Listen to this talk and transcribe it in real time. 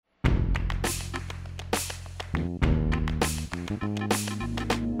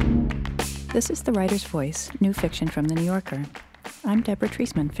This is The Writer's Voice, new fiction from The New Yorker. I'm Deborah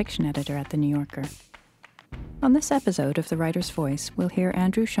Treisman, fiction editor at The New Yorker. On this episode of The Writer's Voice, we'll hear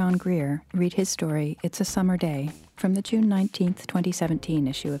Andrew Sean Greer read his story, It's a Summer Day, from the June 19, 2017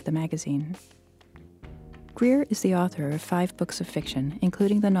 issue of the magazine. Greer is the author of 5 books of fiction,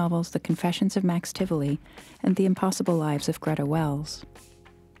 including the novels The Confessions of Max Tivoli and The Impossible Lives of Greta Wells.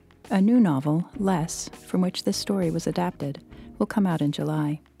 A new novel, Less, from which this story was adapted, will come out in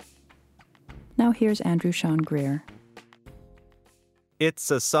July. Now here's Andrew Sean Greer. It's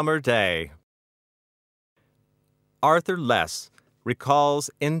a Summer Day. Arthur Less recalls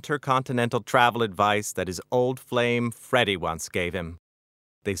intercontinental-travel advice that his old flame Freddy once gave him.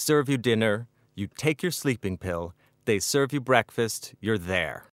 They serve you dinner, you take your sleeping pill, they serve you breakfast, you're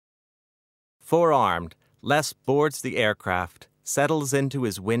there. Forearmed, Less boards the aircraft, settles into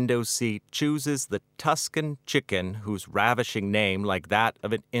his window seat, chooses the Tuscan chicken whose ravishing name, like that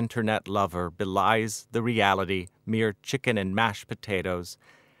of an internet lover, belies the reality, mere chicken and mashed potatoes,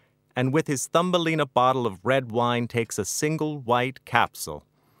 and with his Thumbelina bottle of red wine takes a single white capsule.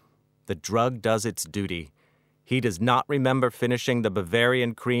 The drug does its duty. He does not remember finishing the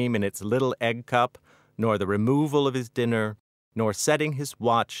Bavarian cream in its little egg cup, nor the removal of his dinner, nor setting his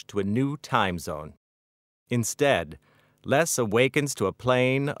watch to a new time zone. Instead, Less awakens to a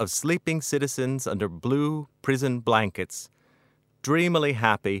plane of sleeping citizens under blue prison blankets. Dreamily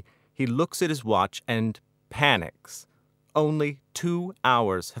happy, he looks at his watch and panics. Only 2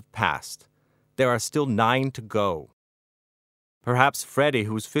 hours have passed. There are still 9 to go. Perhaps Freddy,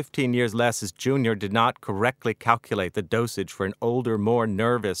 who was 15 years less his junior, did not correctly calculate the dosage for an older, more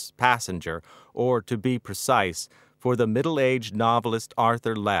nervous passenger, or, to be precise, for the middle-aged novelist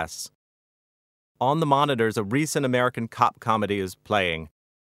Arthur Less. On the monitors, a recent American cop comedy is playing.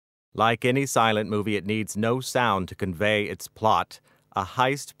 Like any silent movie, it needs no sound to convey its plot, a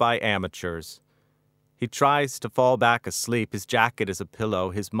heist by amateurs. He tries to fall back asleep, his jacket is a pillow,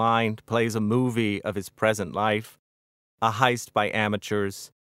 his mind plays a movie of his present life, a heist by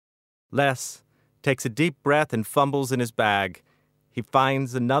amateurs. Less takes a deep breath and fumbles in his bag. He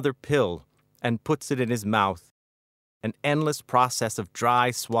finds another pill and puts it in his mouth. An endless process of dry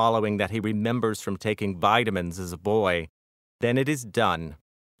swallowing that he remembers from taking vitamins as a boy. Then it is done,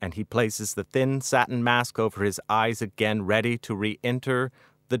 and he places the thin satin mask over his eyes again, ready to re-enter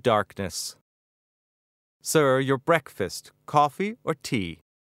the darkness. Sir, your breakfast, coffee or tea?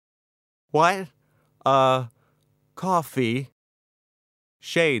 What? Coffee.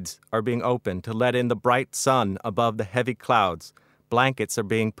 Shades are being opened to let in the bright sun above the heavy clouds. Blankets are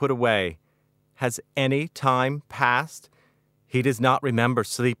being put away. Has any time passed? He does not remember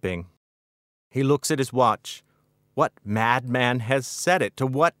sleeping. He looks at his watch. What madman has set it? To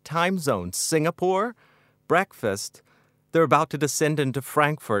what time zone? Singapore? Breakfast? They're about to descend into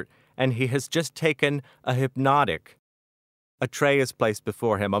Frankfurt, and he has just taken a hypnotic. A tray is placed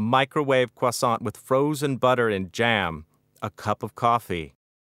before him, a microwave croissant with frozen butter and jam, a cup of coffee.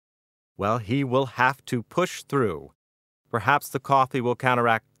 Well, he will have to push through. Perhaps the coffee will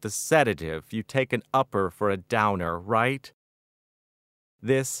counteract the sedative. You take an upper for a downer, right?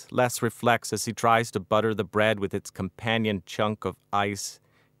 This, Less reflects as he tries to butter the bread with its companion chunk of ice,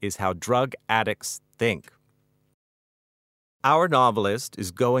 is how drug addicts think. Our novelist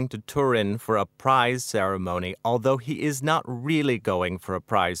is going to Turin for a prize ceremony, although he is not really going for a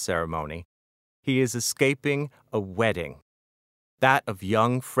prize ceremony. He is escaping a wedding. That of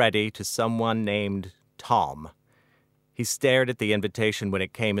young Freddy to someone named Tom. He stared at the invitation when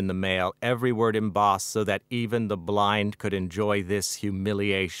it came in the mail, every word embossed so that even the blind could enjoy this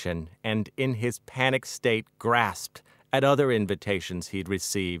humiliation, and in his panic state grasped at other invitations he'd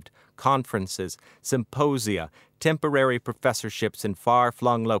received, conferences, symposia, temporary professorships in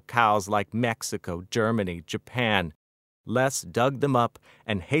far-flung locales like Mexico, Germany, Japan. Less dug them up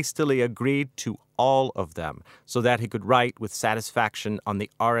and hastily agreed to all of them so that he could write with satisfaction on the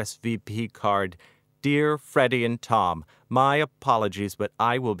RSVP card, "Dear Freddy and Tom, my apologies, but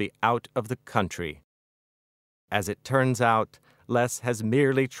I will be out of the country." As it turns out, Less has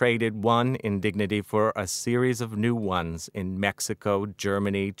merely traded one indignity for a series of new ones in Mexico,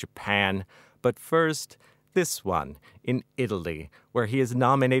 Germany, Japan, but first, this one in Italy, where he is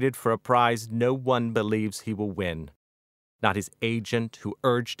nominated for a prize no one believes he will win. Not his agent, who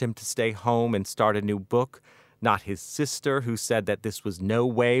urged him to stay home and start a new book, not his sister, who said that this was no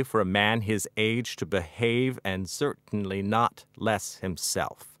way for a man his age to behave, and certainly not Less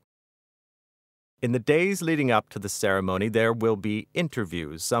himself. In the days leading up to the ceremony, there will be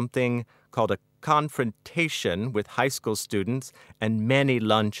interviews, something called a confrontation with high school students, and many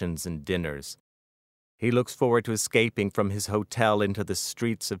luncheons and dinners. He looks forward to escaping from his hotel into the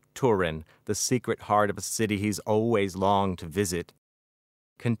streets of Turin, the secret heart of a city he's always longed to visit.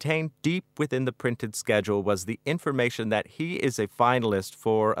 Contained deep within the printed schedule was the information that he is a finalist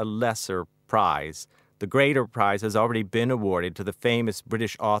for a lesser prize. The greater prize has already been awarded to the famous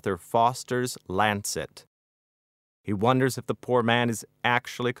British author Foster's Lancet. He wonders if the poor man is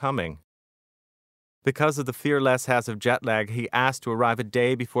actually coming. Because of the fear Les has of jet lag, he asked to arrive a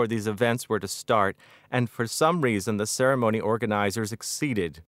day before these events were to start, and for some reason the ceremony organizers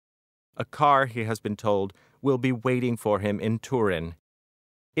acceded. A car, he has been told, will be waiting for him in Turin,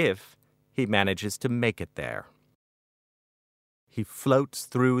 if he manages to make it there. He floats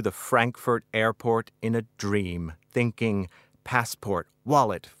through the Frankfurt airport in a dream, thinking, passport,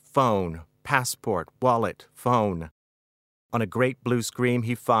 wallet, phone, passport, wallet, phone. On a great blue screen,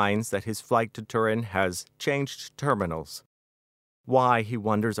 he finds that his flight to Turin has changed terminals. Why, he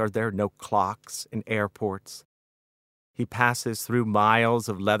wonders, are there no clocks in airports? He passes through miles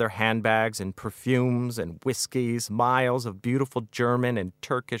of leather handbags and perfumes and whiskeys, miles of beautiful German and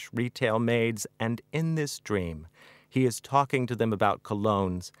Turkish retail maids, and in this dream, he is talking to them about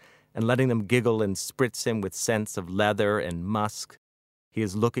colognes and letting them giggle and spritz him with scents of leather and musk. He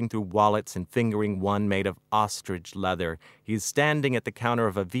is looking through wallets and fingering one made of ostrich leather. He is standing at the counter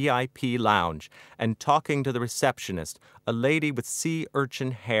of a VIP lounge and talking to the receptionist, a lady with sea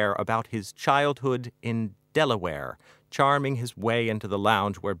urchin hair, about his childhood in Delaware, charming his way into the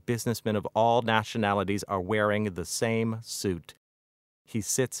lounge where businessmen of all nationalities are wearing the same suit. He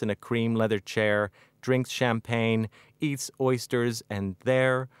sits in a cream leather chair, drinks champagne, eats oysters, and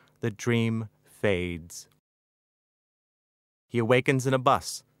there the dream fades. He awakens in a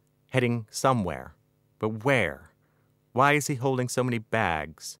bus, heading somewhere. But where? Why is he holding so many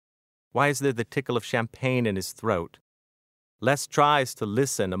bags? Why is there the tickle of champagne in his throat? Les tries to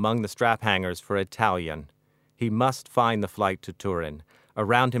listen among the strap hangers for Italian. He must find the flight to Turin.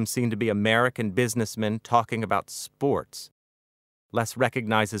 Around him seem to be American businessmen talking about sports. Les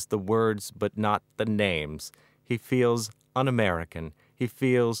recognizes the words but not the names. He feels un-American. He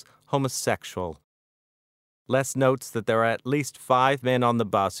feels homosexual. Les notes that there are at least 5 men on the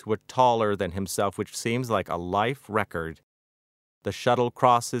bus who are taller than himself, which seems like a life record. The shuttle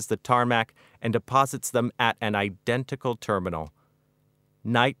crosses the tarmac and deposits them at an identical terminal.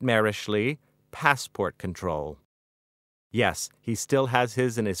 Nightmarishly, passport control. Yes, he still has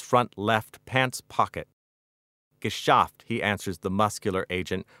his in his front left pants pocket. Geschafft, he answers the muscular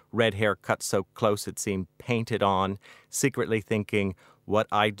agent, red hair cut so close it seemed painted on, secretly thinking, what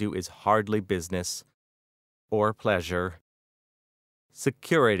I do is hardly business or pleasure.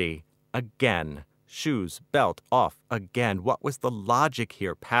 Security, again. Shoes, belt, off, again. What was the logic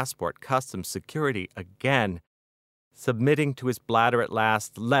here? Passport, customs, security, again. Submitting to his bladder at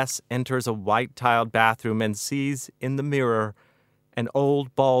last, Les enters a white-tiled bathroom and sees in the mirror an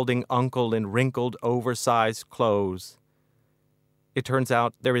old balding uncle in wrinkled, oversized clothes. It turns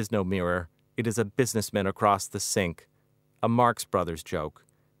out there is no mirror. It is a businessman across the sink. A Marx Brothers joke.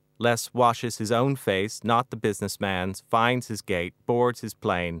 Les washes his own face, not the businessman's, finds his gate, boards his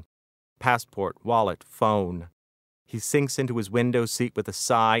plane. Passport, wallet, phone. He sinks into his window seat with a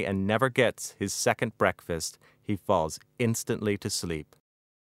sigh and never gets his second breakfast. He falls instantly to sleep.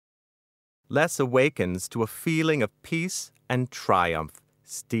 Les awakens to a feeling of peace and triumph.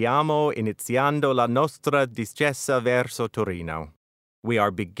 Stiamo iniziando la nostra discesa verso Torino. We are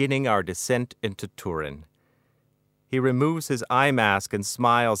beginning our descent into Turin. He removes his eye mask and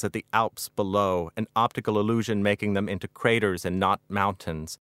smiles at the Alps below, an optical illusion making them into craters and not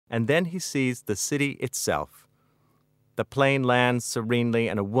mountains. And then he sees the city itself. The plane lands serenely,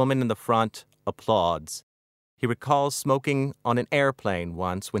 and a woman in the front applauds. He recalls smoking on an airplane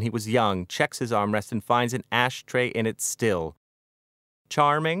once when he was young, checks his armrest, and finds an ashtray in it still.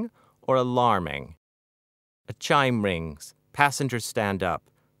 Charming or alarming? A chime rings. Passengers stand up.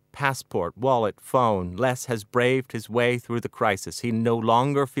 Passport, wallet, phone. Les has braved his way through the crisis. He no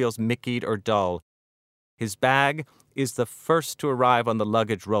longer feels mickeyed or dull. His bag is the first to arrive on the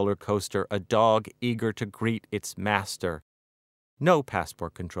luggage roller coaster, a dog eager to greet its master. No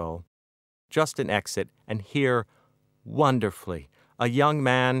passport control. Just an exit, and here, wonderfully, a young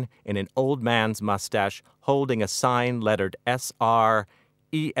man in an old man's mustache holding a sign lettered SRESS.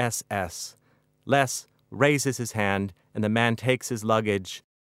 Les raises his hand, and the man takes his luggage.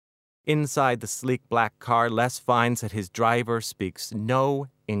 Inside the sleek black car, Les finds that his driver speaks no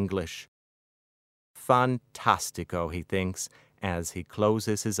English. Fantastico, he thinks, as he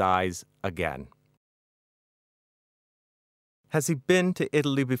closes his eyes again. Has he been to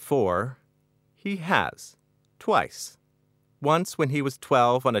Italy before? He has, twice. once when he was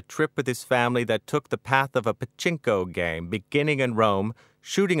 12 on a trip with his family that took the path of a pachinko game, beginning in Rome,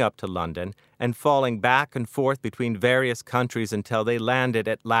 shooting up to London, and falling back and forth between various countries until they landed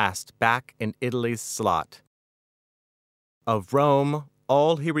at last back in Italy's slot. Of Rome,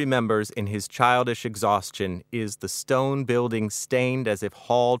 all he remembers in his childish exhaustion is the stone buildings stained as if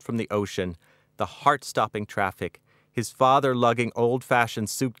hauled from the ocean, the heart-stopping traffic, his father lugging old-fashioned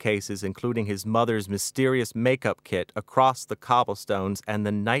suitcases including his mother's mysterious makeup kit across the cobblestones, and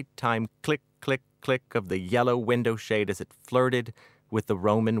the nighttime click, click, click of the yellow window shade as it flirted with the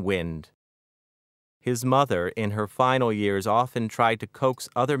Roman wind. His mother, in her final years, often tried to coax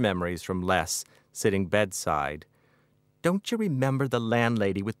other memories from Les, sitting bedside. "Don't you remember the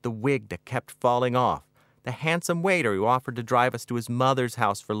landlady with the wig that kept falling off? The handsome waiter who offered to drive us to his mother's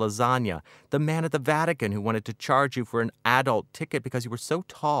house for lasagna? The man at the Vatican who wanted to charge you for an adult ticket because you were so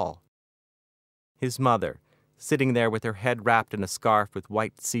tall?" His mother, sitting there with her head wrapped in a scarf with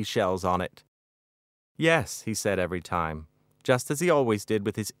white seashells on it. "Yes," he said every time, just as he always did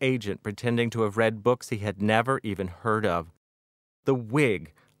with his agent, pretending to have read books he had never even heard of. The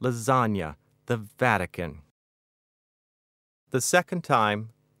wig, lasagna, the Vatican. The second time,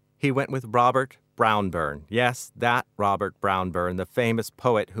 he went with Robert Brownburn. Yes, that Robert Brownburn, the famous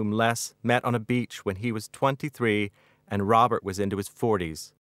poet whom Les met on a beach when he was 23 and Robert was into his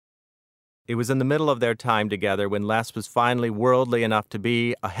 40s. It was in the middle of their time together when Les was finally worldly enough to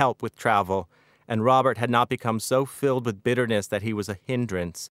be a help with travel, and Robert had not become so filled with bitterness that he was a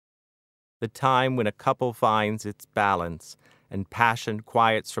hindrance. The time when a couple finds its balance, and passion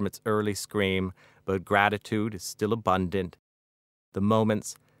quiets from its early scream, but gratitude is still abundant. The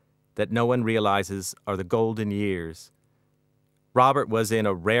moments that no one realizes are the golden years. Robert was in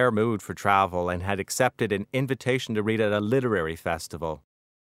a rare mood for travel and had accepted an invitation to read at a literary festival.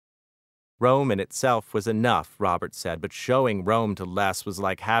 Rome in itself was enough, Robert said, but showing Rome to Les was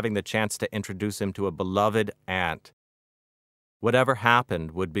like having the chance to introduce him to a beloved aunt. Whatever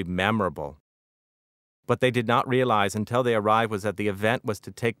happened would be memorable. What they did not realize until they arrived was that the event was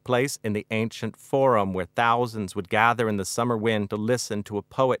to take place in the ancient Forum, where thousands would gather in the summer wind to listen to a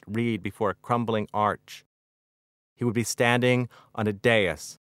poet read before a crumbling arch. He would be standing on a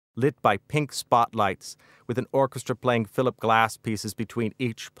dais, lit by pink spotlights, with an orchestra playing Philip Glass pieces between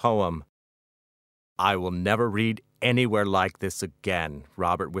each poem. "I will never read anywhere like this again,"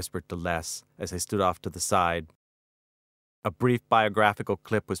 Robert whispered to Les as they stood off to the side. A brief biographical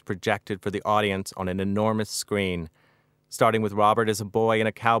clip was projected for the audience on an enormous screen, starting with Robert as a boy in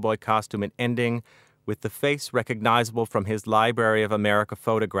a cowboy costume and ending with the face recognizable from his Library of America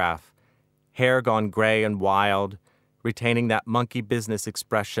photograph, hair gone gray and wild, retaining that monkey business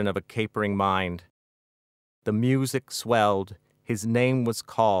expression of a capering mind. The music swelled, his name was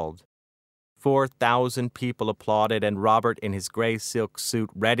called. 4,000 people applauded, and Robert, in his gray silk suit,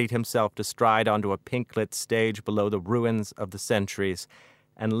 readied himself to stride onto a pink-lit stage below the ruins of the centuries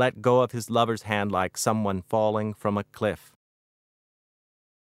and let go of his lover's hand like someone falling from a cliff.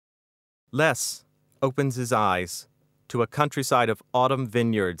 Les opens his eyes to a countryside of autumn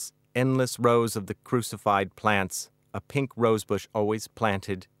vineyards, endless rows of the crucified plants, a pink rosebush always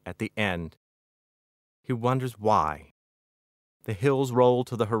planted at the end. He wonders why. The hills roll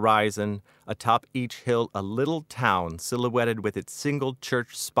to the horizon, atop each hill a little town silhouetted with its single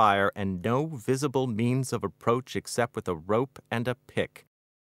church spire and no visible means of approach except with a rope and a pick.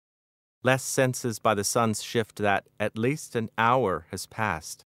 Les senses by the sun's shift that at least an hour has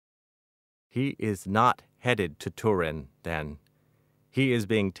passed. He is not headed to Turin, then. He is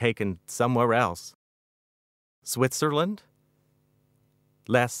being taken somewhere else. Switzerland?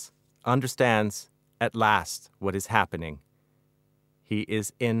 Les understands at last what is happening. He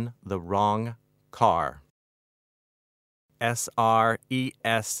is in the wrong car.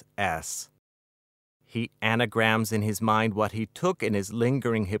 SRESS. He anagrams in his mind what he took in his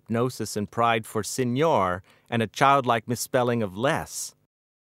lingering hypnosis and pride for Signor and a childlike misspelling of less.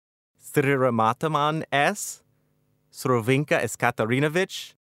 Sriramataman S? Srovinka S.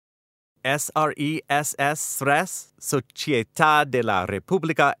 Katarinovich? SRESS, Società della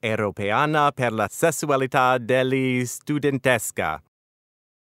Repubblica Europeana per la Sessualità degli Studentesca.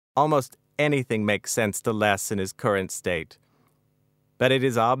 Almost anything makes sense to Les in his current state. But it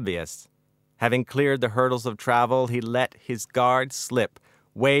is obvious. Having cleared the hurdles of travel, he let his guard slip,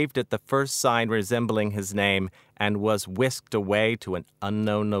 waved at the first sign resembling his name, and was whisked away to an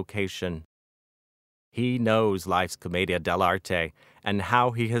unknown location. He knows life's commedia dell'arte and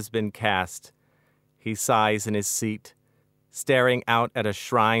how he has been cast. He sighs in his seat, staring out at a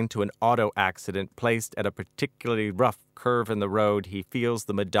shrine to an auto accident placed at a particularly rough curve in the road. He feels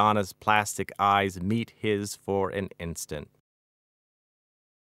the Madonna's plastic eyes meet his for an instant.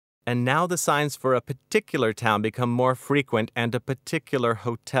 And now the signs for a particular town become more frequent, and a particular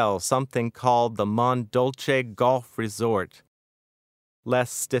hotel, something called the Mondolce Golf Resort. Les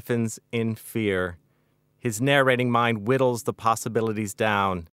stiffens in fear. His narrating mind whittles the possibilities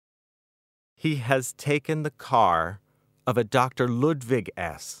down. He has taken the car of a Dr. Ludwig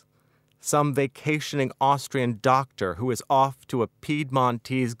S., some vacationing Austrian doctor who is off to a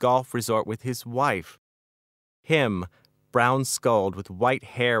Piedmontese golf resort with his wife. Him, brown-skulled with white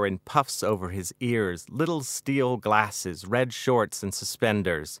hair and puffs over his ears, little steel glasses, red shorts and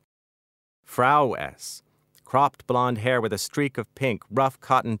suspenders. Frau S., cropped blonde hair with a streak of pink, rough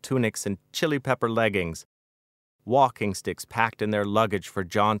cotton tunics and chili pepper leggings, walking sticks packed in their luggage for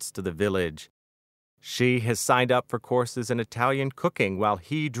jaunts to the village. She has signed up for courses in Italian cooking while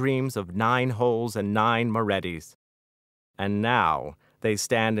he dreams of 9 holes and 9 Morettis. And now they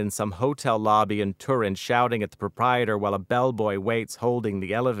stand in some hotel lobby in Turin shouting at the proprietor while a bellboy waits holding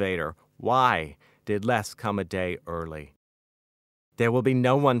the elevator. Why did Les come a day early? There will be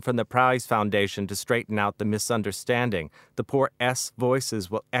no one from the Prize Foundation to straighten out the misunderstanding. The poor S voices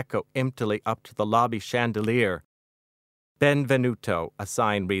will echo emptily up to the lobby chandelier. Benvenuto, a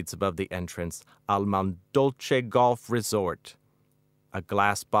sign reads above the entrance, al Mondolce Golf Resort. A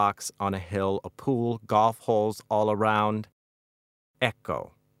glass box on a hill, a pool, golf holes all around.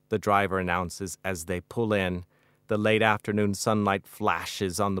 Ecco, the driver announces as they pull in. The late afternoon sunlight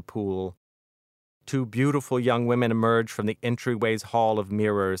flashes on the pool. 2 beautiful young women emerge from the entryway's hall of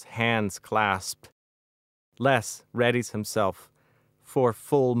mirrors, hands clasped. Les readies himself for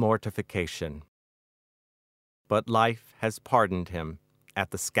full mortification. But life has pardoned him at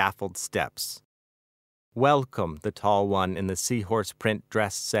the scaffold steps. Welcome, the tall one in the seahorse print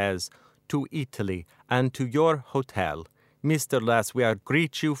dress says, to Italy and to your hotel. Mr. Les, we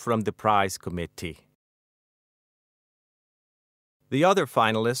greet you from the prize committee. The other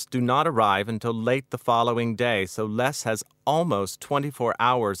finalists do not arrive until late the following day, so Les has almost 24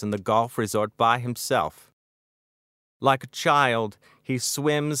 hours in the golf resort by himself. Like a child, he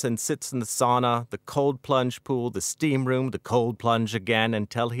swims and sits in the sauna, the cold plunge pool, the steam room, the cold plunge again,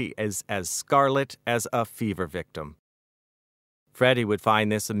 until he is as scarlet as a fever victim. Freddy would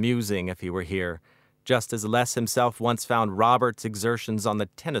find this amusing if he were here, just as Les himself once found Robert's exertions on the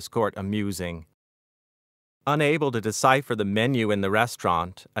tennis court amusing. Unable to decipher the menu in the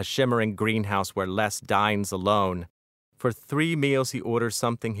restaurant, a shimmering greenhouse where Les dines alone, for 3 meals he orders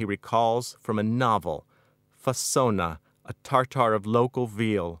something he recalls from a novel, Fassona, a tartare of local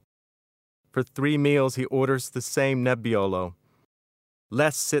veal. For 3 meals he orders the same Nebbiolo.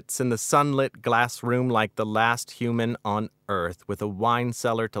 Les sits in the sunlit glass room like the last human on earth, with a wine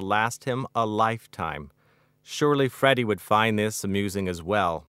cellar to last him a lifetime. Surely Freddy would find this amusing as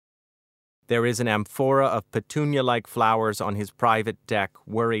well. There is an amphora of petunia-like flowers on his private deck,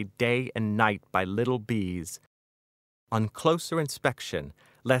 worried day and night by little bees. On closer inspection,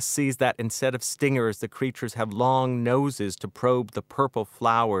 Les sees that instead of stingers, the creatures have long noses to probe the purple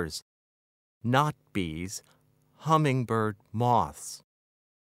flowers. Not bees, hummingbird moths.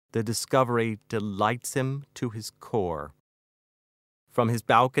 The discovery delights him to his core. From his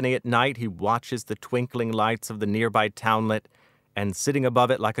balcony at night, he watches the twinkling lights of the nearby townlet, and sitting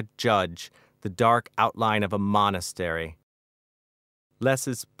above it like a judge, the dark outline of a monastery.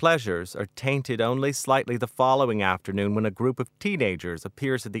 Les's pleasures are tainted only slightly the following afternoon when a group of teenagers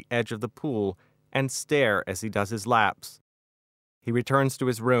appears at the edge of the pool and stare as he does his laps. He returns to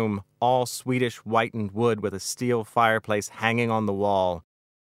his room, all Swedish whitened wood with a steel fireplace hanging on the wall.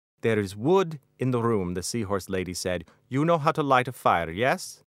 There is wood in the room, the seahorse lady said. You know how to light a fire,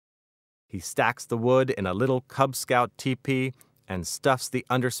 yes? He stacks the wood in a little Cub Scout teepee and stuffs the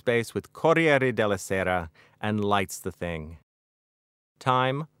underspace with Corriere della Sera and lights the thing.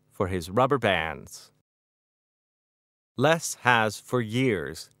 Time for his rubber bands. Les has, for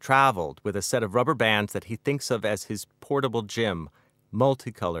years, traveled with a set of rubber bands that he thinks of as his portable gym,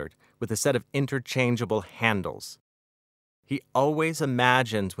 multicolored, with a set of interchangeable handles. He always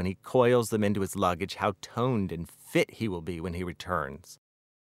imagines when he coils them into his luggage how toned and fit he will be when he returns.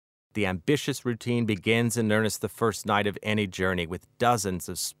 The ambitious routine begins in earnest the first night of any journey with dozens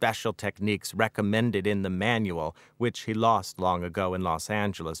of special techniques recommended in the manual, which he lost long ago in Los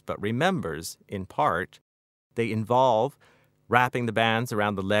Angeles, but remembers, in part. They involve wrapping the bands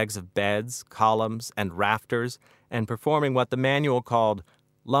around the legs of beds, columns, and rafters, and performing what the manual called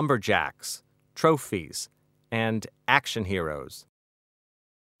lumberjacks, trophies, and action heroes.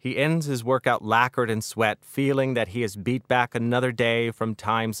 He ends his workout lacquered in sweat, feeling that he has beat back another day from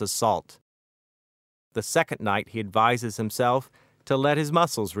time's assault. The second night, he advises himself to let his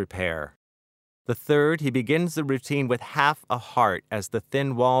muscles repair. The third, he begins the routine with half a heart as the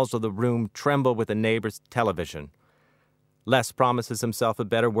thin walls of the room tremble with the neighbor's television. Les promises himself a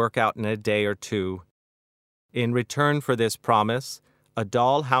better workout in a day or two. In return for this promise, a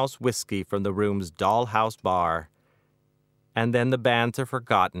dollhouse whiskey from the room's dollhouse bar. And then the banns are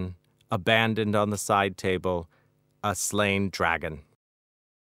forgotten, abandoned on the side table, a slain dragon.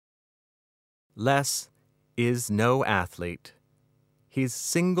 Les is no athlete. His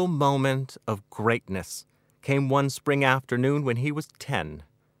single moment of greatness came one spring afternoon when he was 10.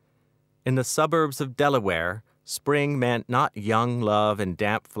 In the suburbs of Delaware, spring meant not young love and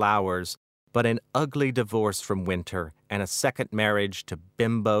damp flowers, but an ugly divorce from winter and a second marriage to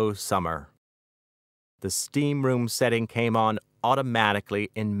bimbo summer. The steam room setting came on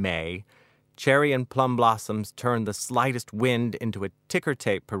automatically in May. Cherry and plum blossoms turned the slightest wind into a ticker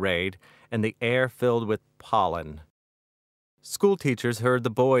tape parade, and the air filled with pollen. School teachers heard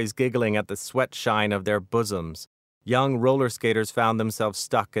the boys giggling at the sweat shine of their bosoms. Young roller skaters found themselves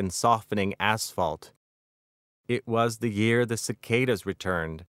stuck in softening asphalt. It was the year the cicadas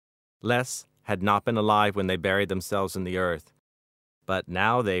returned. Les had not been alive when they buried themselves in the earth. But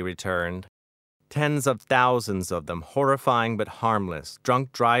now they returned. Tens of thousands of them, horrifying but harmless,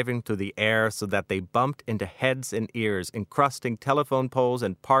 drunk driving through the air so that they bumped into heads and ears, encrusting telephone poles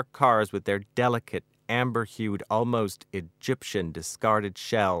and parked cars with their delicate, amber-hued, almost Egyptian discarded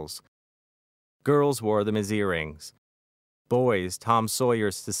shells. Girls wore them as earrings. Boys, Tom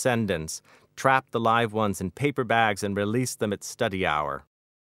Sawyer's descendants, trapped the live ones in paper bags and released them at study hour.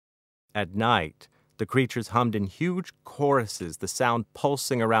 At night, the creatures hummed in huge choruses, the sound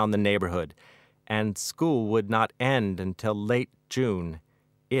pulsing around the neighborhood, and school would not end until late June,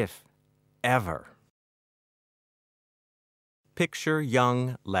 if ever. Picture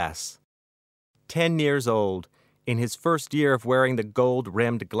young Les, 10 years old, in his first year of wearing the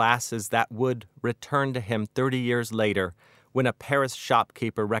gold-rimmed glasses that would return to him 30 years later, when a Paris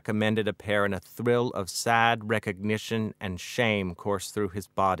shopkeeper recommended a pair and a thrill of sad recognition and shame coursed through his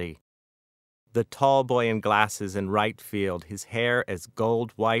body. The tall boy in glasses in right field, his hair as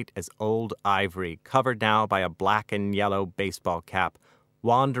gold-white as old ivory, covered now by a black and yellow baseball cap,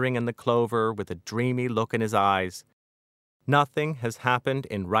 wandering in the clover with a dreamy look in his eyes. Nothing has happened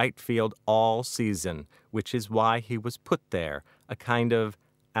in right field all season, which is why he was put there, a kind of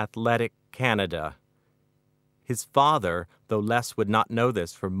athletic Canada. His father, though Les would not know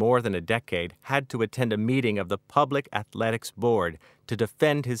this for more than a decade, had to attend a meeting of the Public Athletics Board to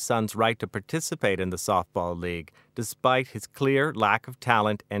defend his son's right to participate in the softball league, despite his clear lack of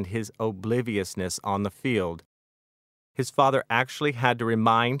talent and his obliviousness on the field. His father actually had to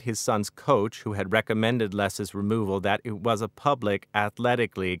remind his son's coach, who had recommended Les's removal, that it was a public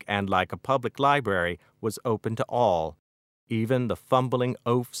athletic league and, like a public library, was open to all, even the fumbling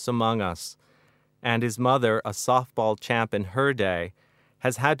oafs among us. And his mother, a softball champ in her day,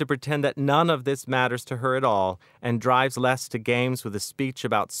 has had to pretend that none of this matters to her at all and drives Les to games with a speech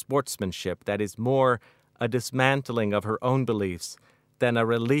about sportsmanship that is more a dismantling of her own beliefs than a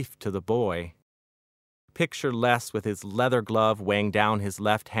relief to the boy. Picture Les with his leather glove weighing down his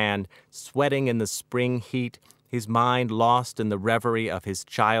left hand, sweating in the spring heat, his mind lost in the reverie of his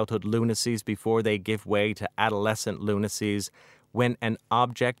childhood lunacies before they give way to adolescent lunacies, when an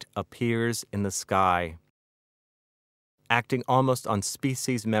object appears in the sky. Acting almost on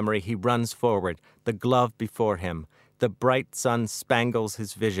species memory, he runs forward, the glove before him. The bright sun spangles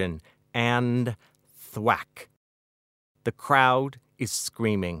his vision, and thwack! The crowd is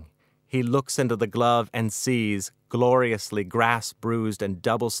screaming. He looks into the glove and sees, gloriously grass-bruised and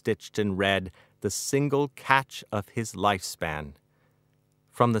double-stitched in red, the single catch of his lifespan.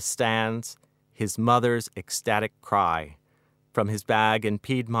 From the stands, his mother's ecstatic cry. From his bag in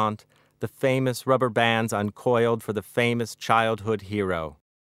Piedmont, the famous rubber bands uncoiled for the famous childhood hero.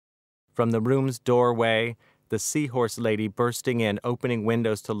 From the room's doorway, the seahorse lady bursting in, opening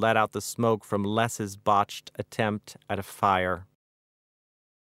windows to let out the smoke from Les's botched attempt at a fire.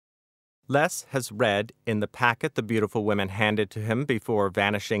 Les has read in the packet the beautiful women handed to him before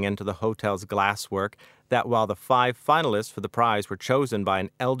vanishing into the hotel's glasswork that while the 5 finalists for the prize were chosen by an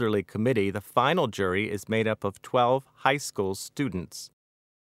elderly committee, the final jury is made up of 12 high school students.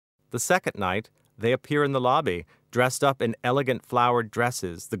 The second night, they appear in the lobby, dressed up in elegant flowered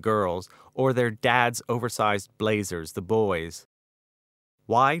dresses, the girls, or their dads' oversized blazers, the boys.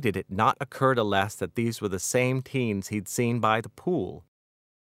 Why did it not occur to Les that these were the same teens he'd seen by the pool?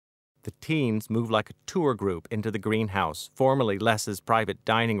 The teens move like a tour group into the greenhouse, formerly Les's private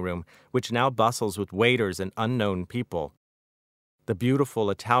dining room, which now bustles with waiters and unknown people. The beautiful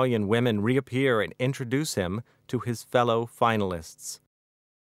Italian women reappear and introduce him to his fellow finalists.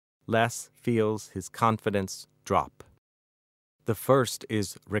 Les feels his confidence drop. The first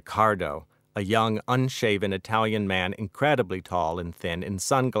is Riccardo, a young, unshaven Italian man, incredibly tall and thin, in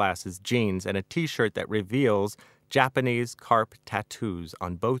sunglasses, jeans, and a t-shirt that reveals Japanese carp tattoos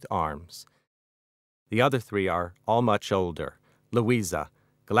on both arms. The other three are all much older. Louisa,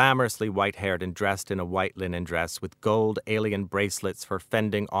 glamorously white-haired and dressed in a white linen dress with gold alien bracelets for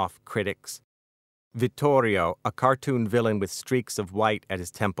fending off critics. Vittorio, a cartoon villain with streaks of white at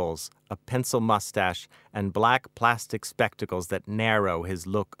his temples, a pencil mustache, and black plastic spectacles that narrow his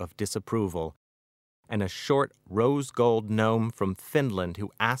look of disapproval, and a short rose-gold gnome from Finland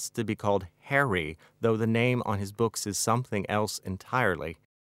who asks to be called Harry, though the name on his books is something else entirely.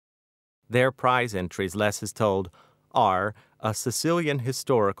 Their prize entries, Les is told, are a Sicilian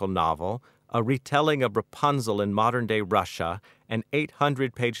historical novel, a retelling of Rapunzel in modern-day Russia, an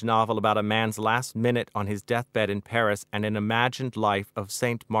 800-page novel about a man's last minute on his deathbed in Paris, and an imagined life of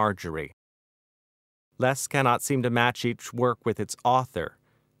Saint Marjorie. Les cannot seem to match each work with its author.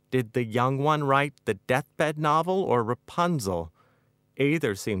 Did the young one write the deathbed novel or Rapunzel?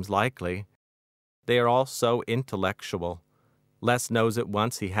 Either seems likely. They are all so intellectual. Les knows at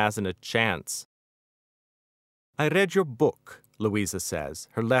once he hasn't a chance. "I read your book," Louisa says,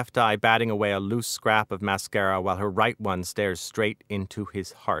 her left eye batting away a loose scrap of mascara while her right one stares straight into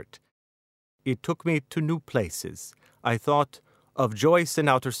his heart. "It took me to new places. I thought of Joyce in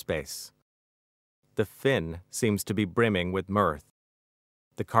outer space." The Finn seems to be brimming with mirth.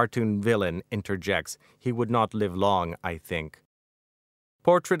 The cartoon villain interjects, "He would not live long, I think."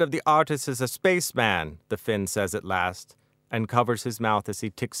 "Portrait of the artist is a spaceman," the Finn says at last, and covers his mouth as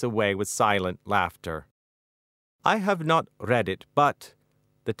he ticks away with silent laughter. "I have not read it, but,"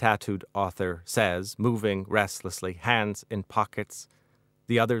 the tattooed author says, moving restlessly, hands in pockets.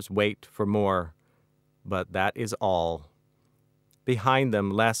 The others wait for more, but that is all. Behind them,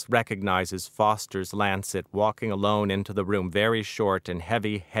 Les recognizes Foster's Lancet walking alone into the room, very short and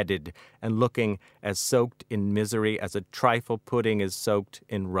heavy-headed, and looking as soaked in misery as a trifle pudding is soaked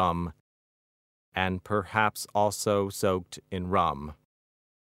in rum. And perhaps also soaked in rum.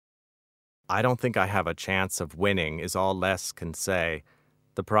 "I don't think I have a chance of winning," is all Les can say.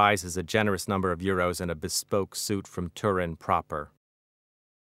 The prize is a generous number of euros and a bespoke suit from Turin proper.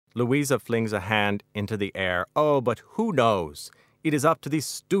 Louisa flings a hand into the air. "Oh, but who knows? It is up to these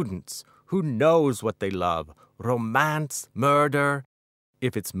students. Who knows what they love? Romance? Murder?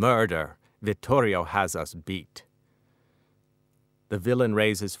 If it's murder, Vittorio has us beat." The villain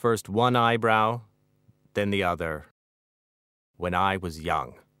raises first one eyebrow, then the other. "When I was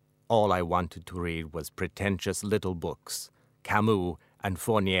young, all I wanted to read was pretentious little books. Camus and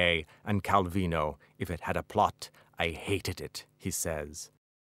Fournier and Calvino. If it had a plot, I hated it," he says.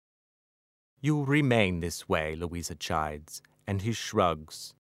 "You remain this way," Louisa chides, and he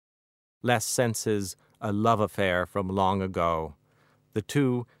shrugs. Les senses a love affair from long ago. The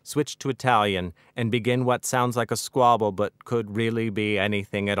two switch to Italian and begin what sounds like a squabble but could really be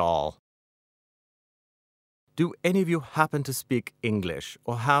anything at all. "Do any of you happen to speak English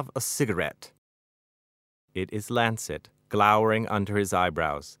or have a cigarette?" It is Lancet, glowering under his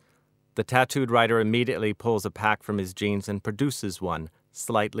eyebrows. The tattooed writer immediately pulls a pack from his jeans and produces one,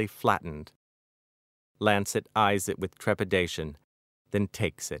 slightly flattened. Lancet eyes it with trepidation, then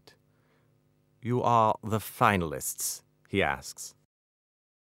takes it. "You are the finalists?" he asks.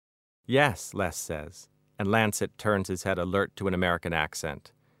 "Yes," Les says, and Lancet turns his head alert to an American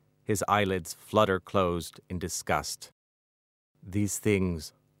accent. His eyelids flutter closed in disgust. "These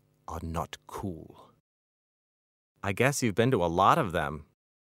things are not cool." "I guess you've been to a lot of them."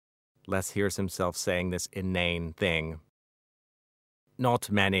 Les hears himself saying this inane thing.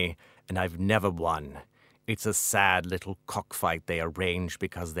 "Not many, and I've never won. It's a sad little cockfight they arrange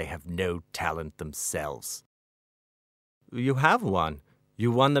because they have no talent themselves." "You have won.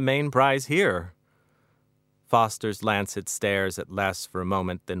 You won the main prize here." Foster's Lancet stares at Les for a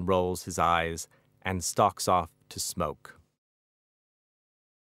moment, then rolls his eyes and stalks off to smoke.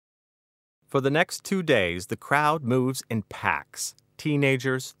 For the next 2 days, the crowd moves in packs.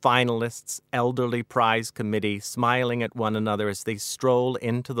 Teenagers, finalists, elderly prize committee, smiling at one another as they stroll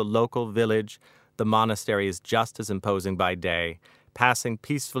into the local village. The monastery is just as imposing by day, passing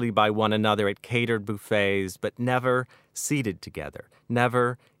peacefully by one another at catered buffets, but never seated together,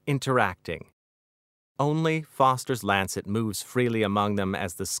 never interacting. Only Foster's Lancet moves freely among them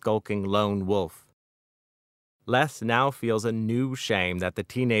as the skulking lone wolf. Les now feels a new shame that the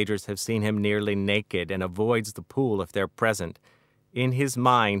teenagers have seen him nearly naked and avoids the pool if they're present. In his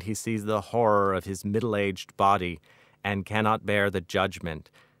mind, he sees the horror of his middle-aged body and cannot bear the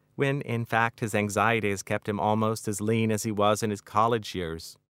judgment, when, in fact, his anxiety has kept him almost as lean as he was in his college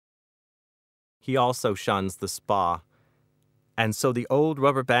years. He also shuns the spa. And so the old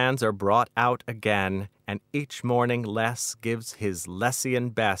rubber bands are brought out again, and each morning Les gives his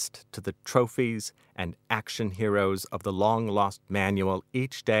Lessian best to the trophies and action heroes of the long-lost manual,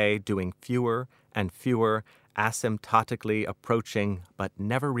 each day doing fewer and fewer, asymptotically approaching but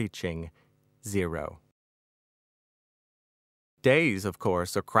never reaching 0. Days, of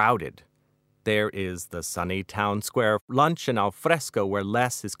course, are crowded. There is the sunny town square luncheon al fresco where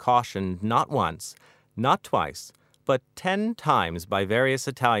Les is cautioned not once, not twice, but 10 times by various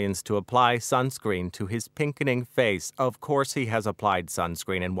Italians to apply sunscreen to his pinkening face. Of course he has applied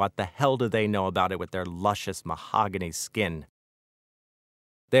sunscreen, and what the hell do they know about it with their luscious mahogany skin?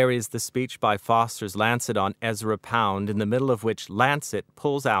 There is the speech by Foster's Lancet on Ezra Pound, in the middle of which Lancet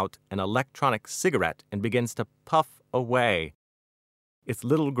pulls out an electronic cigarette and begins to puff away. Its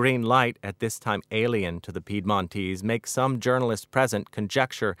little green light, at this time alien to the Piedmontese, makes some journalist present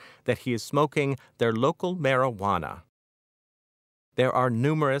conjecture that he is smoking their local marijuana. There are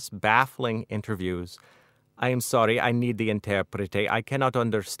numerous baffling interviews. "I am sorry, I need the interprete. I cannot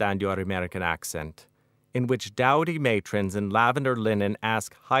understand your American accent," in which dowdy matrons in lavender linen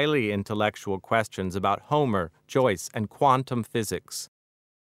ask highly intellectual questions about Homer, Joyce, and quantum physics.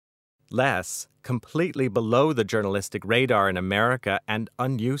 Les, completely below the journalistic radar in America and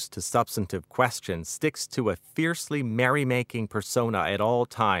unused to substantive questions, sticks to a fiercely merrymaking persona at all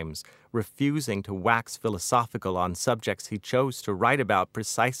times, refusing to wax philosophical on subjects he chose to write about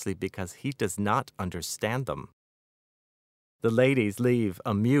precisely because he does not understand them. The ladies leave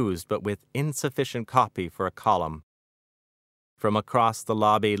amused but with insufficient copy for a column. From across the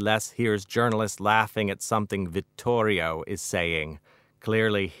lobby, Les hears journalists laughing at something Vittorio is saying.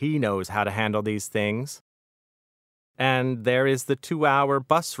 Clearly, he knows how to handle these things. And there is the 2-hour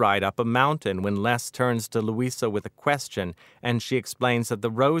bus ride up a mountain when Les turns to Louisa with a question, and she explains that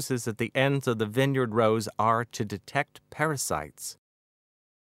the roses at the ends of the vineyard rows are to detect parasites.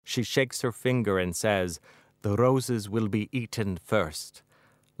 She shakes her finger and says, "The roses will be eaten first,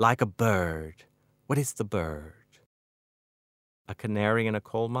 like a bird." What is the bird? A canary in a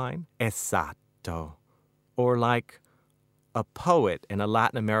coal mine? Esatto. Or like a poet in a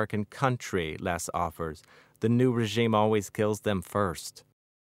Latin American country, Les offers. The new regime always kills them first.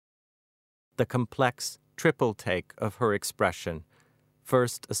 The complex triple take of her expression.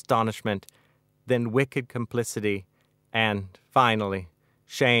 First astonishment, then wicked complicity, and, finally,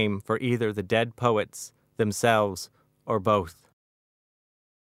 shame for either the dead poets, themselves, or both.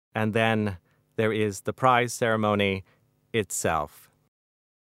 And then there is the prize ceremony itself.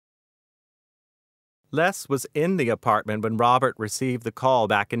 Les was in the apartment when Robert received the call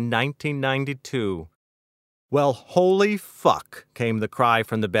back in 1992. "Well, holy fuck," came the cry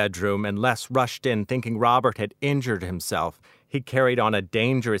from the bedroom, and Les rushed in thinking Robert had injured himself. He carried on a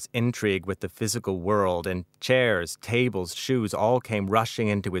dangerous intrigue with the physical world, and chairs, tables, shoes all came rushing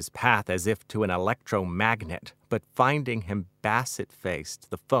into his path as if to an electromagnet, but finding him basset-faced,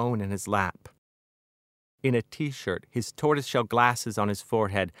 the phone in his lap. In a T-shirt, his tortoiseshell glasses on his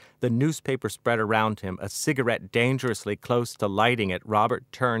forehead, the newspaper spread around him, a cigarette dangerously close to lighting it,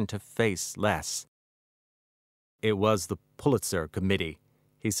 Robert turned to face Les. "It was the Pulitzer Committee,"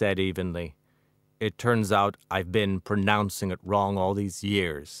 he said evenly. "It turns out I've been pronouncing it wrong all these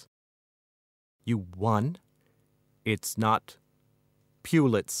years." "You won?" "It's not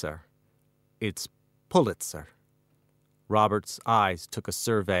Pulitzer. It's Pulitzer." Robert's eyes took a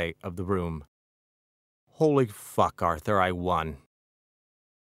survey of the room. "Holy fuck, Arthur, I won."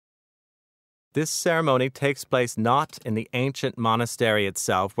 This ceremony takes place not in the ancient monastery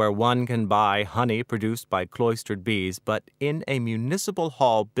itself, where one can buy honey produced by cloistered bees, but in a municipal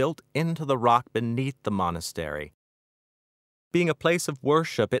hall built into the rock beneath the monastery. Being a place of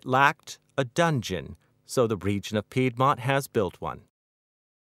worship, it lacked a dungeon, so the region of Piedmont has built one.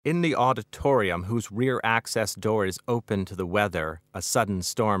 In the auditorium, whose rear access door is open to the weather, a sudden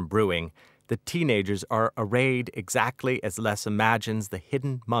storm brewing, the teenagers are arrayed exactly as Les imagines the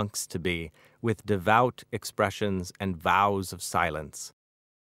hidden monks to be, with devout expressions and vows of silence.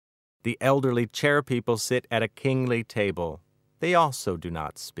 The elderly chair people sit at a kingly table. They also do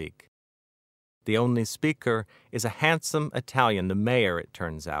not speak. The only speaker is a handsome Italian, the mayor, it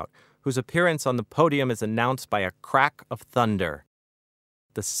turns out, whose appearance on the podium is announced by a crack of thunder.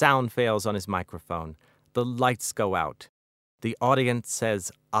 The sound fails on his microphone. The lights go out. The audience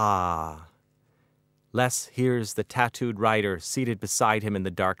says, "Ah." Les hears the tattooed writer seated beside him in the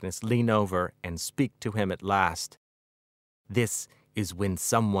darkness lean over and speak to him at last. "This is when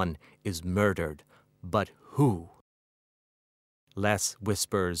someone is murdered, but who?" Les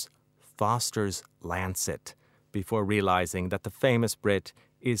whispers, "Foster's Lancet," before realizing that the famous Brit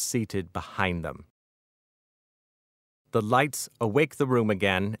is seated behind them. The lights awake the room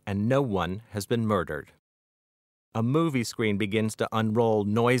again, and no one has been murdered. A movie screen begins to unroll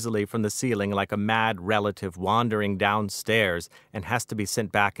noisily from the ceiling like a mad relative wandering downstairs and has to be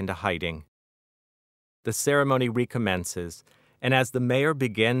sent back into hiding. The ceremony recommences, and as the mayor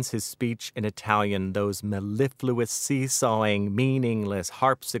begins his speech in Italian, those mellifluous, seesawing, meaningless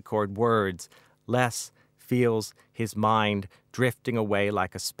harpsichord words, Les feels his mind drifting away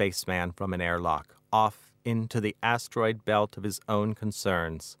like a spaceman from an airlock, off into the asteroid belt of his own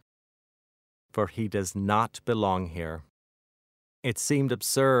concerns. For he does not belong here. It seemed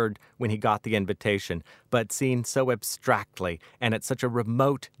absurd when he got the invitation, but seen so abstractly and at such a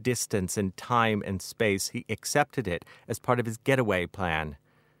remote distance in time and space, he accepted it as part of his getaway plan.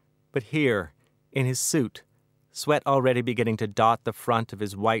 But here, in his suit, sweat already beginning to dot the front of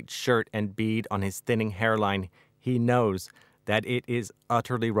his white shirt and bead on his thinning hairline, he knows that it is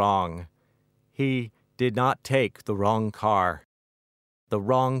utterly wrong. He did not take the wrong car. The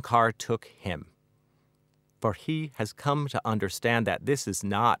wrong car took him. For he has come to understand that this is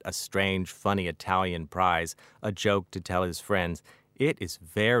not a strange, funny Italian prize, a joke to tell his friends. It is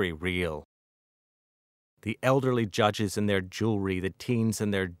very real. The elderly judges in their jewelry, the teens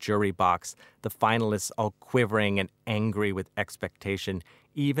in their jury box, the finalists all quivering and angry with expectation,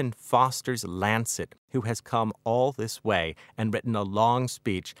 even Foster's Lancet, who has come all this way and written a long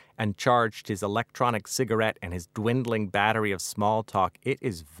speech and charged his electronic cigarette and his dwindling battery of small talk. It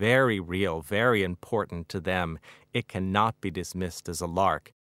is very real, very important to them. It cannot be dismissed as a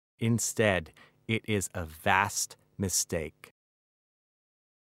lark. Instead, it is a vast mistake.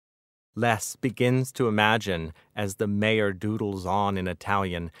 Les begins to imagine, as the mayor doodles on in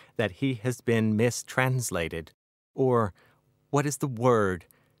Italian, that he has been mistranslated, or, what is the word,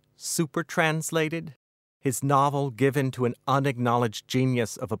 supertranslated? His novel given to an unacknowledged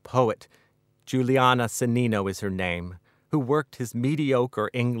genius of a poet, Giuliana Sannino is her name, who worked his mediocre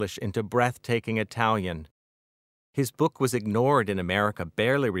English into breathtaking Italian. His book was ignored in America,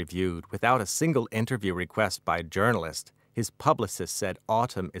 barely reviewed, without a single interview request by a journalist. His publicist said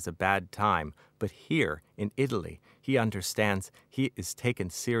autumn is a bad time, but here, in Italy, he understands he is taken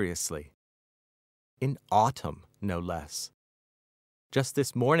seriously. In autumn, no less. Just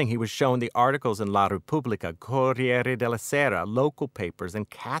this morning he was shown the articles in La Repubblica, Corriere della Sera, local papers and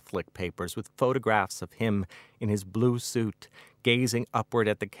Catholic papers with photographs of him in his blue suit, gazing upward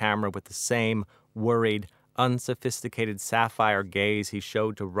at the camera with the same worried, unsophisticated sapphire gaze he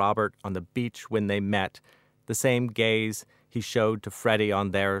showed to Robert on the beach when they met, the same gaze he showed to Freddy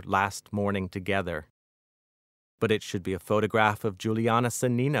on their last morning together. But it should be a photograph of Giuliana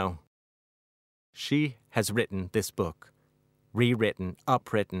Sannino. She has written this book, rewritten,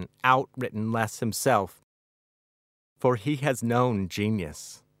 upwritten, outwritten Les himself, for he has known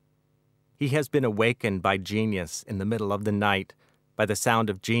genius. He has been awakened by genius in the middle of the night, by the sound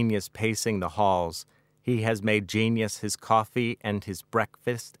of genius pacing the halls. He has made genius his coffee and his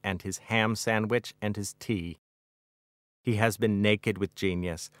breakfast and his ham sandwich and his tea. He has been naked with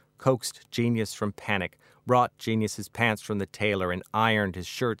genius, coaxed genius from panic, brought genius his pants from the tailor, and ironed his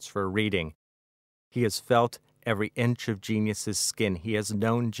shirts for reading. He has felt every inch of genius's skin. He has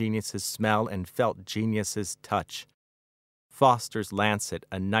known genius's smell and felt genius's touch. Foster's Lancet,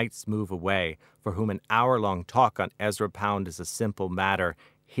 a night's move away, for whom an hour-long talk on Ezra Pound is a simple matter,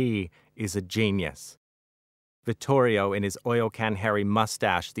 he is a genius. Vittorio in his oil-can hairy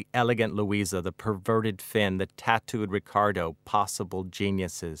mustache, the elegant Louisa, the perverted Finn, the tattooed Ricardo, possible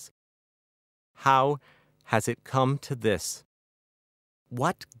geniuses. How has it come to this?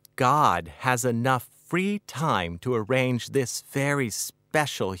 What god has enough free time to arrange this very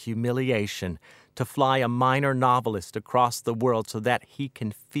special humiliation, to fly a minor novelist across the world so that he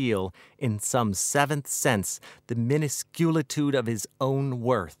can feel, in some seventh sense, the minusculitude of his own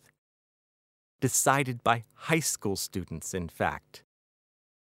worth? Decided by high school students, in fact.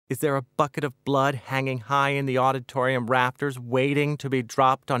 Is there a bucket of blood hanging high in the auditorium rafters, waiting to be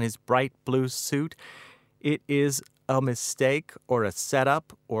dropped on his bright blue suit? It is a mistake or a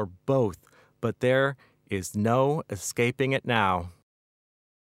setup or both, but there is no escaping it now.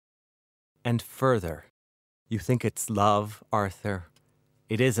 And further, you think it's love, Arthur?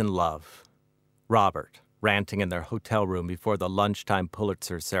 It isn't love. Robert, ranting in their hotel room before the lunchtime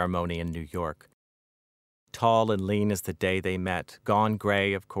Pulitzer ceremony in New York. Tall and lean as the day they met, gone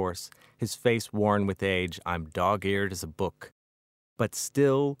gray, of course, his face worn with age, I'm dog-eared as a book, but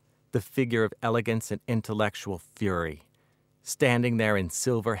still the figure of elegance and intellectual fury, standing there in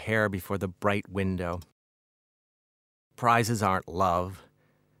silver hair before the bright window. Prizes aren't love,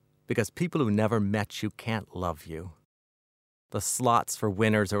 because people who never met you can't love you. The slots for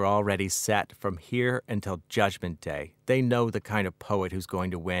winners are already set from here until Judgment Day. They know the kind of poet who's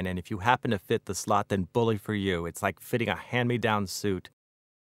going to win, and if you happen to fit the slot, then bully for you. It's like fitting a hand-me-down suit.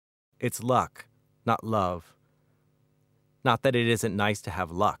 It's luck, not love. Not that it isn't nice to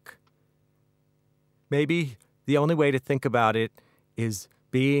have luck. Maybe the only way to think about it is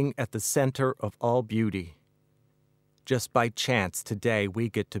being at the center of all beauty. Just by chance, today, we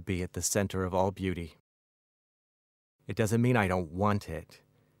get to be at the center of all beauty. It doesn't mean I don't want it.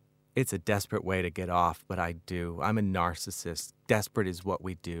 It's a desperate way to get off, but I do. I'm a narcissist. Desperate is what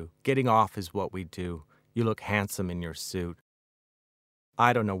we do. Getting off is what we do. You look handsome in your suit.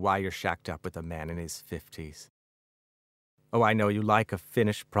 I don't know why you're shacked up with a man in his 50s. Oh, I know you like a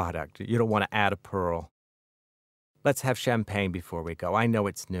finished product. You don't want to add a pearl. Let's have champagne before we go. I know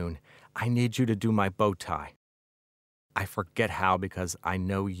it's noon. I need you to do my bow tie. I forget how because I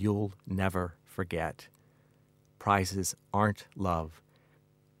know you'll never forget. Prizes aren't love,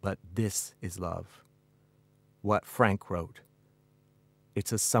 but this is love. What Frank wrote.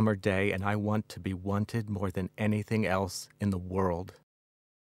 It's a summer day and I want to be wanted more than anything else in the world.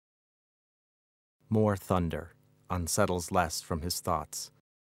 More thunder unsettles less from his thoughts.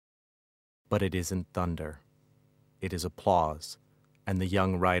 But it isn't thunder. It is applause, and the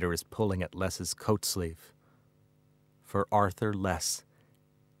young writer is pulling at Less's coat sleeve. For Arthur Less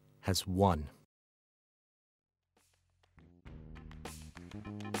has won.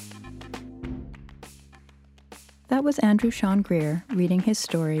 That was Andrew Sean Greer reading his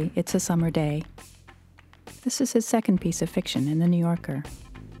story, It's a Summer Day. This is his second piece of fiction in The New Yorker.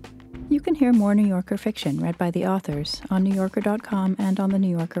 You can hear more New Yorker fiction read by the authors on NewYorker.com and on the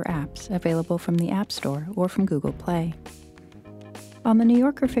New Yorker apps, available from the App Store or from Google Play. On the New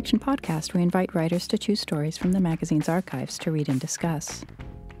Yorker Fiction Podcast, we invite writers to choose stories from the magazine's archives to read and discuss.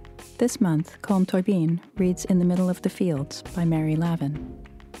 This month, Colm Tóibín reads In the Middle of the Fields by Mary Lavin.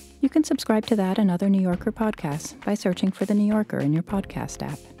 You can subscribe to that and other New Yorker podcasts by searching for The New Yorker in your podcast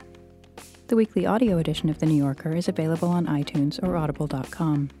app. The weekly audio edition of The New Yorker is available on iTunes or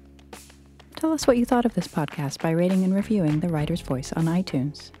audible.com. Tell us what you thought of this podcast by rating and reviewing The Writer's Voice on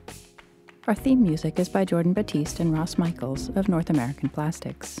iTunes. Our theme music is by Jordan Batiste and Ross Michaels of North American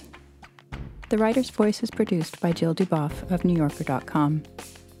Plastics. The Writer's Voice is produced by Jill Duboff of NewYorker.com.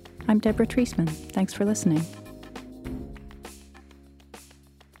 I'm Deborah Treisman. Thanks for listening.